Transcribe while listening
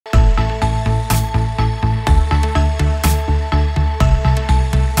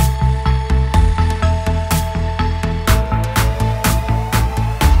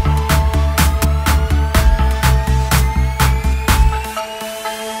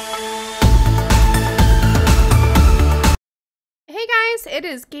guys, it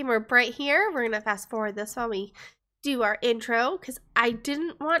is Gamer Bright here. We're gonna fast forward this while we do our intro because I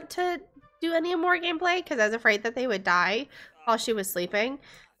didn't want to do any more gameplay because I was afraid that they would die while she was sleeping.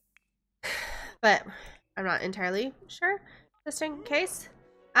 But I'm not entirely sure, just in case.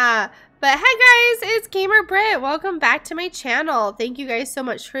 But hey guys, it's Gamer Brit. Welcome back to my channel. Thank you guys so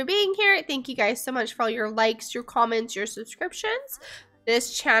much for being here. Thank you guys so much for all your likes, your comments, your subscriptions.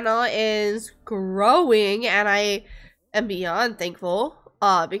 This channel is growing and I am beyond thankful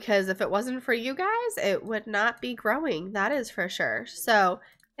because if it wasn't for you guys, it would not be growing. That is for sure. So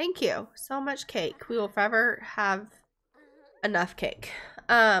thank you so much, cake. We will forever have enough cake.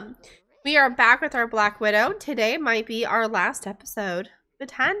 We are back with our Black Widow. Today might be our last episode,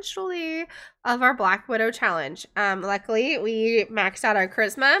 potentially, of our Black Widow challenge. Luckily, we maxed out our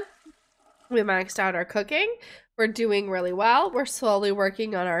charisma. We maxed out our cooking. We're doing really well. We're slowly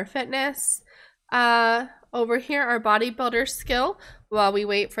working on our fitness. Over here, our bodybuilder skill, while we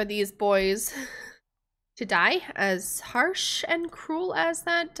wait for these boys to die, as harsh and cruel as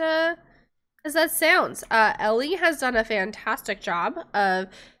that sounds. Ellie has done a fantastic job of,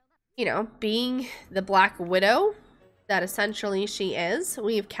 you know, being the Black Widow that essentially she is.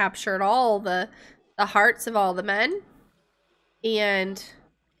 We've captured all the hearts of all the men. And,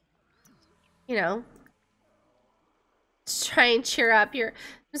 you know, let's try and cheer up. I'm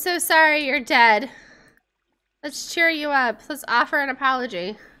so sorry you're dead. Let's cheer you up. Let's offer an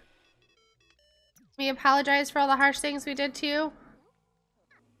apology. We apologize for all the harsh things we did to you.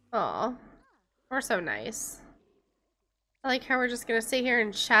 Aw, we're so nice. I like how we're just gonna sit here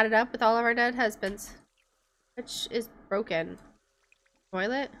and chat it up with all of our dead husbands. Which is broken.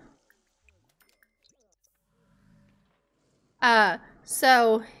 Toilet?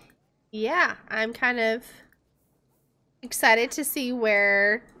 So, yeah, I'm kind of excited to see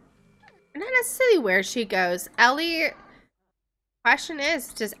where, not necessarily where she goes. Ellie, question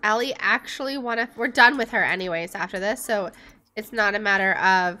is, does Ellie actually want to, we're done with her anyways after this, so it's not a matter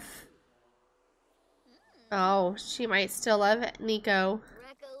of, oh, she might still love Nico.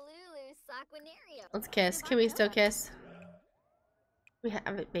 Let's kiss. Can we still kiss? We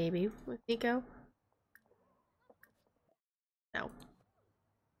have a baby with Nico? No.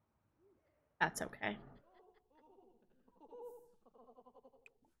 That's okay.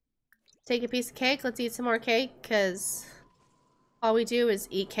 Take a piece of cake. Let's eat some more cake, because all we do is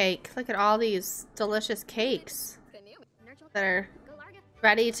eat cake. Look at all these delicious cakes that are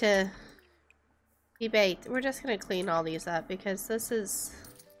ready to be baked. We're just going to clean all these up, because this is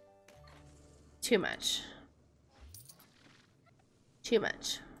too much. Too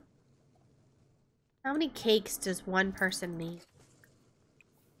much. How many cakes does one person need?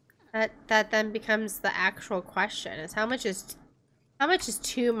 That then becomes the actual question, is how much is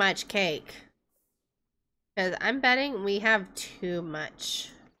too much cake? Because I'm betting we have too much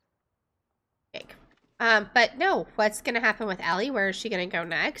cake. But no, what's gonna happen with Ellie? Where is she gonna go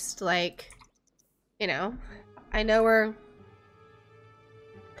next? Like, you know, I know we're...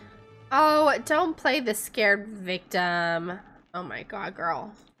 Oh, don't play the scared victim. Oh my god,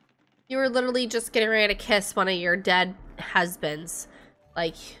 girl. You were literally just getting ready to kiss one of your dead husbands.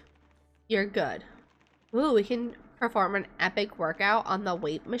 Like, you're good. Ooh, we can perform an epic workout on the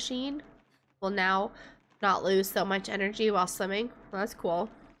weight machine. We'll now not lose so much energy while swimming. Well, that's cool.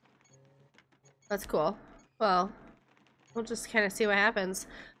 That's cool. Well, we'll just kind of see what happens.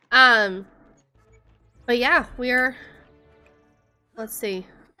 But yeah, we're... Let's see.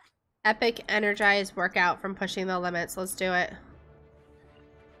 Epic energized workout from pushing the limits. Let's do it.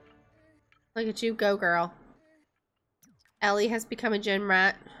 Look at you go, girl. Ellie has become a gym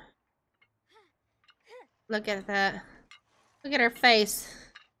rat. Look at that. Look at her face.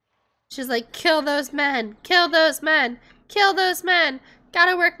 She's like, kill those men. Kill those men. Kill those men.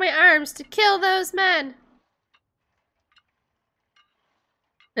 Gotta work my arms to kill those men.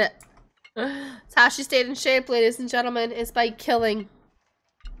 That's how she stayed in shape, ladies and gentlemen, is by killing.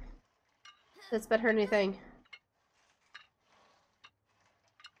 That's been her new thing.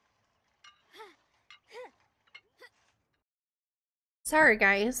 Sorry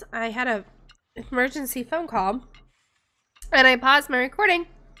guys, I had a emergency phone call and I paused my recording.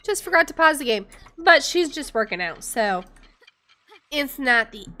 Just forgot to pause the game, but she's just working out, so it's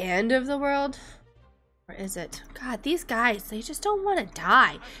not the end of the world. Or is it? God, these guys, they just don't want to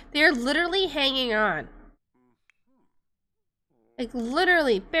die. They're literally hanging on. Like,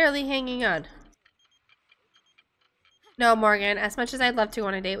 literally, barely hanging on. No, Morgan, as much as I'd love to go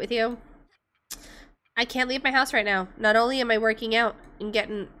on a date with you, I can't leave my house right now. Not only am I working out and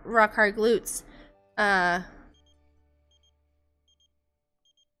getting rock hard glutes,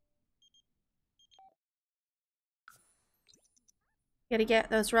 Gotta get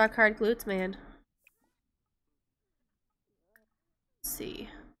those rock hard glutes, man. Let's see.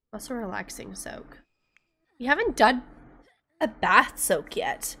 Also relaxing soak. You haven't done a bath soak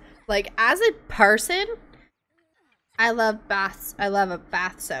yet. Like, as a person, I love baths. I love a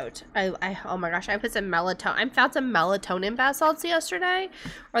bath soak. Oh my gosh, I put some melatonin. I found some melatonin bath salts yesterday,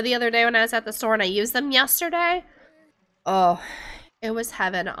 or the other day when I was at the store and I used them yesterday. Oh, it was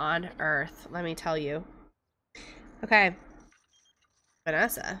heaven on earth, let me tell you. Okay,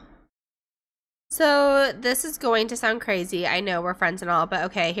 Vanessa. So this is going to sound crazy. I know we're friends and all, but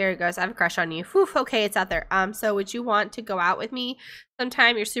okay, here it goes. I have a crush on you. Whew, okay, it's out there. So would you want to go out with me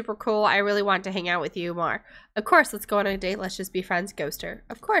sometime? You're super cool. I really want to hang out with you more. Of course, let's go on a date. Let's just be friends, ghoster.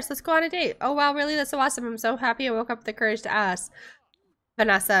 Of course, let's go on a date. Oh wow, really? That's so awesome. I'm so happy I woke up with the courage to ask.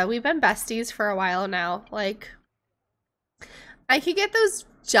 Vanessa, we've been besties for a while now. Like, I could get those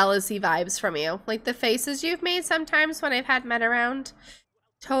jealousy vibes from you. Like the faces you've made sometimes when I've had men around.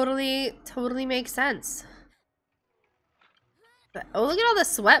 Totally makes sense. But, oh, look at all the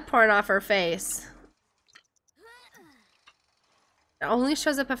sweat pouring off her face. It only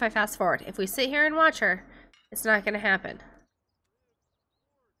shows up if I fast forward. If we sit here and watch her, it's not going to happen.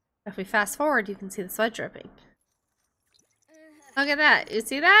 If we fast forward, you can see the sweat dripping. Look at that. You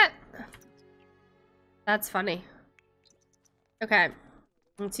see that? That's funny. Okay.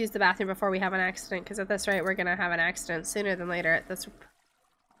 Let's use the bathroom before we have an accident, because at this rate, we're going to have an accident sooner than later at this.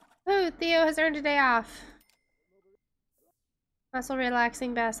 Oh, Theo has earned a day off. Muscle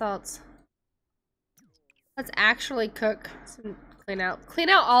relaxing bath salts. Let's actually cook some, clean out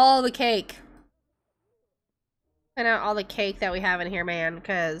all the cake. Clean out all the cake that we have in here, man,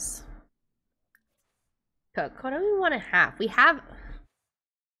 because cook. What do we want to have? We have,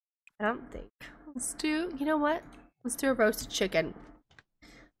 I don't think. Let's do, you know what? Let's do a roasted chicken.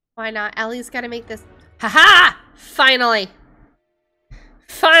 Why not? Ellie's got to make this. Haha! Finally!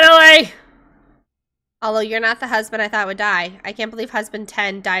 Finally! Although you're not the husband I thought would die. I can't believe husband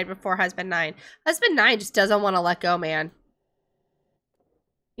 10 died before husband 9. Husband 9 just doesn't want to let go, man.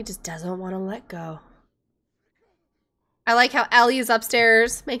 He just doesn't want to let go. I like how Ellie is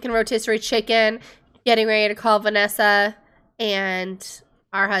upstairs making rotisserie chicken, getting ready to call Vanessa, and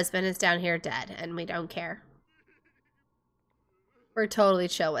our husband is down here dead, and we don't care. We're totally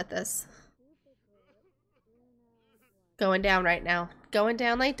chill with this. Going down right now. Going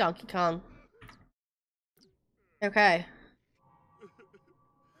down like Donkey Kong. Okay.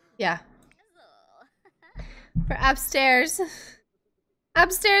 Yeah. We're upstairs.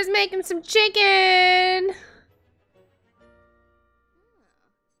 Upstairs making some chicken.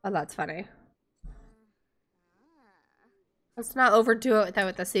 Oh, that's funny. Let's not overdo it though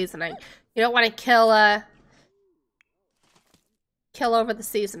with the seasoning. You don't want to kill over the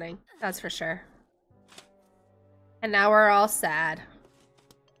seasoning. That's for sure. And now we're all sad.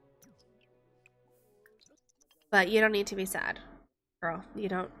 But you don't need to be sad, girl. You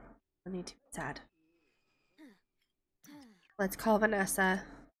don't need to be sad. Let's call Vanessa.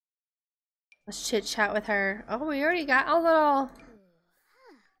 Let's chit chat with her. Oh, we already got a little.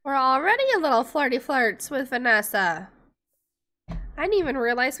 We're already a little flirty flirts with Vanessa. I didn't even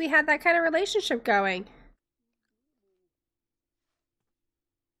realize we had that kind of relationship going.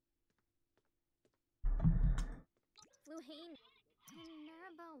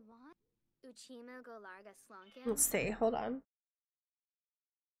 Let's see, hold on.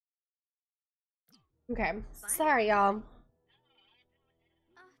 Okay, sorry y'all.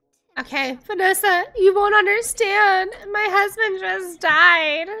 Okay, Vanessa, you won't understand. My husband just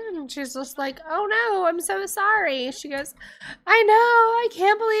died. And she's just like, oh no, I'm so sorry. She goes, I know, I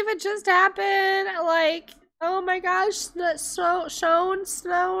can't believe it just happened. Like, oh my gosh,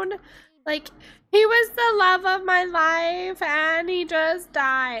 Sloan. Like, he was the love of my life and he just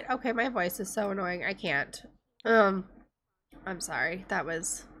died. Okay, my voice is so annoying. I can't. I'm sorry. That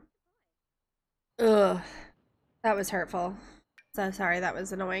was, ugh, that was hurtful. So sorry, that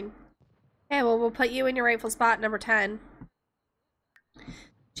was annoying. Okay, well, we'll put you in your rightful spot, number 10.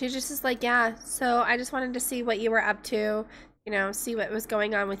 She just is like, yeah, so I just wanted to see what you were up to, you know, see what was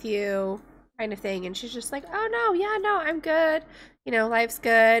going on with you, kind of thing. And she's just like, oh, no, yeah, no, I'm good. You know, life's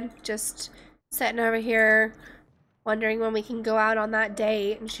good. Just sitting over here wondering when we can go out on that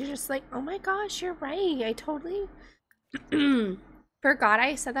date. And she's just like, oh, my gosh, you're right. I totally forgot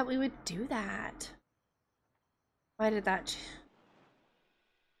I said that we would do that. Why did that?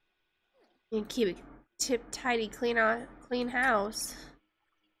 You keep it tip tidy, clean house.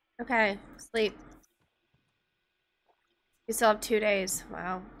 Okay, sleep. You still have 2 days.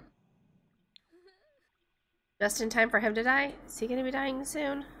 Wow. Just in time for him to die? Is he gonna be dying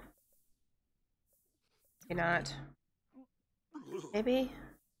soon? Maybe not. Maybe.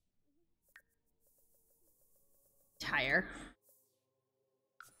 Tire.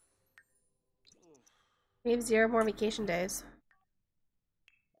 We have 0 more vacation days.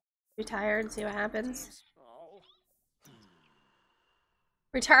 Retire and see what happens.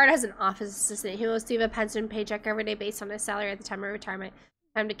 Retired as an office assistant. He will receive a pension paycheck every day based on his salary at the time of retirement.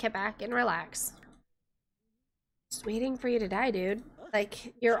 Time to get back and relax. Just waiting for you to die, dude.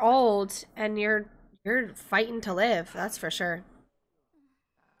 Like, you're old and you're fighting to live, that's for sure.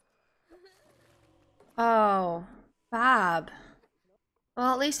 Oh, Bob.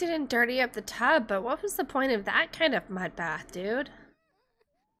 Well, at least you didn't dirty up the tub, but what was the point of that kind of mud bath, dude?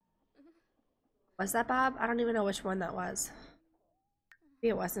 Was that Bob? I don't even know which one that was. Maybe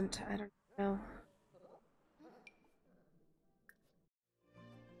it wasn't. I don't know.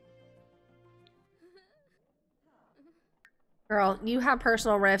 Girl, you have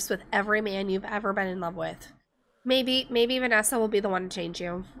personal rifts with every man you've ever been in love with. Maybe Vanessa will be the one to change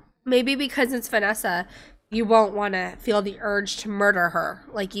you. Maybe because it's Vanessa, you won't want to feel the urge to murder her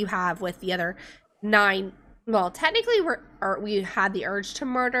like you have with the other 9. Well, technically we had the urge to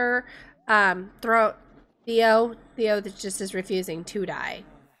murder throw Theo that just is refusing to die.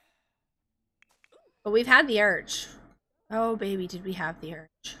 But we've had the urge. Oh baby, did we have the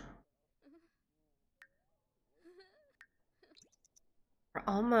urge. We're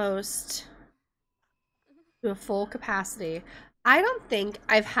almost to a full capacity. I don't think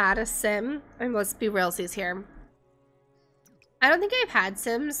I've had a sim, and let's be realsies here. I don't think I've had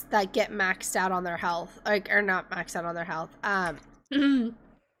sims that get maxed out on their health. Like, or not maxed out on their health.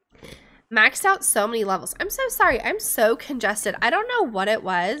 Maxed out so many levels. I'm so sorry. I'm so congested. I don't know what it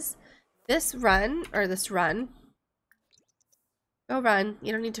was. This run. Go run.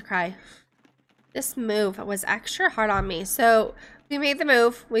 You don't need to cry. This move was extra hard on me. So we made the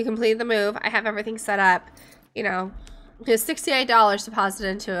move. We completed the move. I have everything set up. You know, there's $68 deposited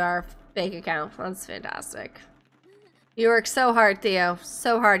into our bank account. That's fantastic. You worked so hard, Theo.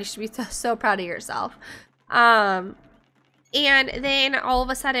 So hard. You should be so proud of yourself. And then all of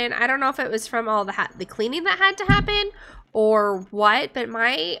a sudden, I don't know if it was from all the cleaning that had to happen or what, but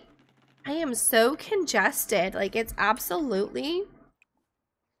I am so congested. Like, it's absolutely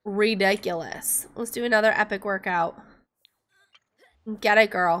ridiculous. Let's do another epic workout. Get it,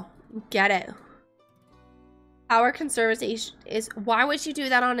 girl. Get it. Power conservation is... Why would you do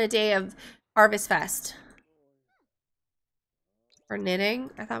that on a day of Harvest Fest? For knitting?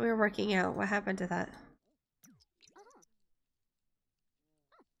 I thought we were working out. What happened to that?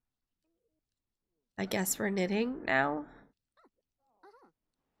 I guess we're knitting now.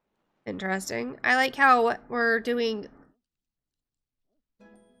 Interesting. I like how we're doing...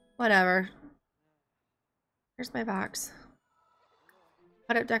 Whatever. Here's my box.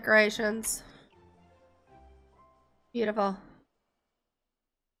 Put up decorations. Beautiful.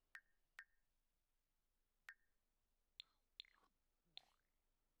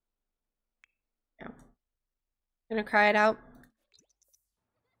 Yeah. Gonna cry it out.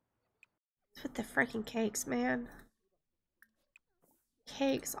 With the freaking cakes, man.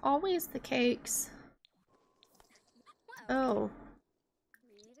 Cakes. Always the cakes. Oh.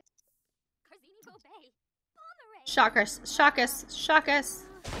 Shock us. Shock us. Shock us.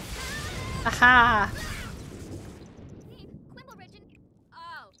 Aha.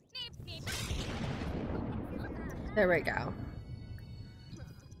 There we go.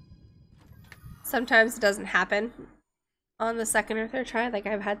 Sometimes it doesn't happen on the second or third try. Like,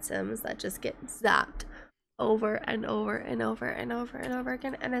 I've had sims that just get zapped over and over and over and over and over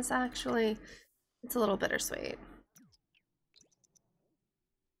again, and it's a little bittersweet.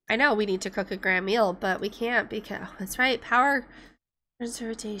 I know we need to cook a grand meal, but we can't because, oh, that's right, power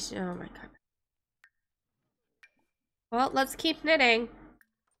conservation. Oh my god. Well, let's keep knitting.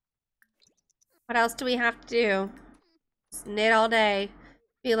 What else do we have to do? Just knit all day.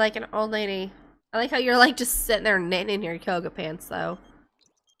 Be like an old lady. I like how you're like just sitting there knitting in your yoga pants though.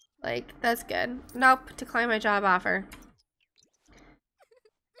 Like, that's good. Nope, decline my job offer.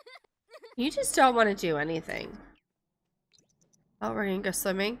 You just don't want to do anything. Oh, we're gonna go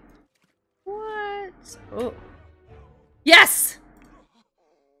swimming? What? Oh. Yes!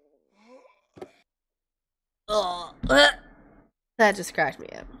 Oh, that just cracked me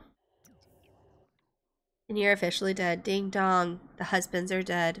up. And you're officially dead. Ding dong. The husbands are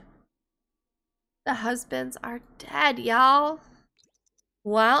dead. The husbands are dead, y'all.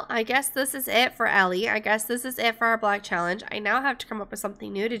 Well, I guess this is it for Ellie. I guess this is it for our Black Challenge. I now have to come up with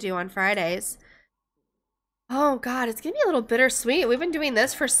something new to do on Fridays. Oh, God. It's going to be a little bittersweet. We've been doing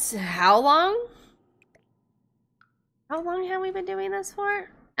this for how long? How long have we been doing this for?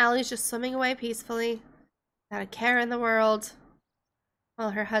 Ellie's just swimming away peacefully. Not a care in the world. Well,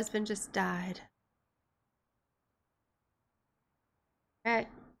 her husband just died. Okay.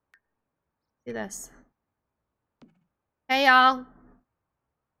 Do this. Hey, y'all.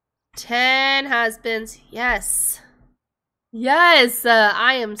 10 husbands. Yes. Yes.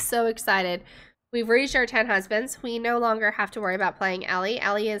 I am so excited. We've reached our 10 husbands. We no longer have to worry about playing Ellie.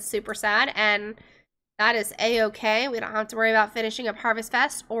 Ellie is super sad, and that is a-okay. We don't have to worry about finishing up Harvest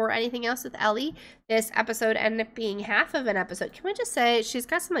Fest or anything else with Ellie. This episode ended up being half of an episode. Can we just say she's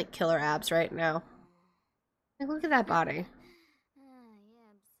got some like killer abs right now? Like, look at that body.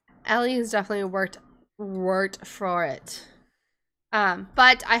 Ellie has definitely worked for it.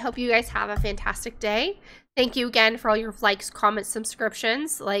 But I hope you guys have a fantastic day. Thank you again for all your likes, comments,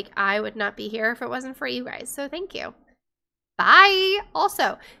 subscriptions. Like, I would not be here if it wasn't for you guys. So thank you. Bye.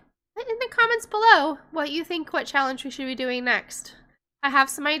 Also, put in the comments below what you think, what challenge we should be doing next. I have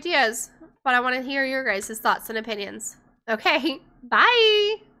some ideas, but I want to hear your guys' thoughts and opinions. Okay,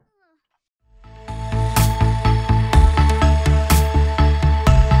 bye.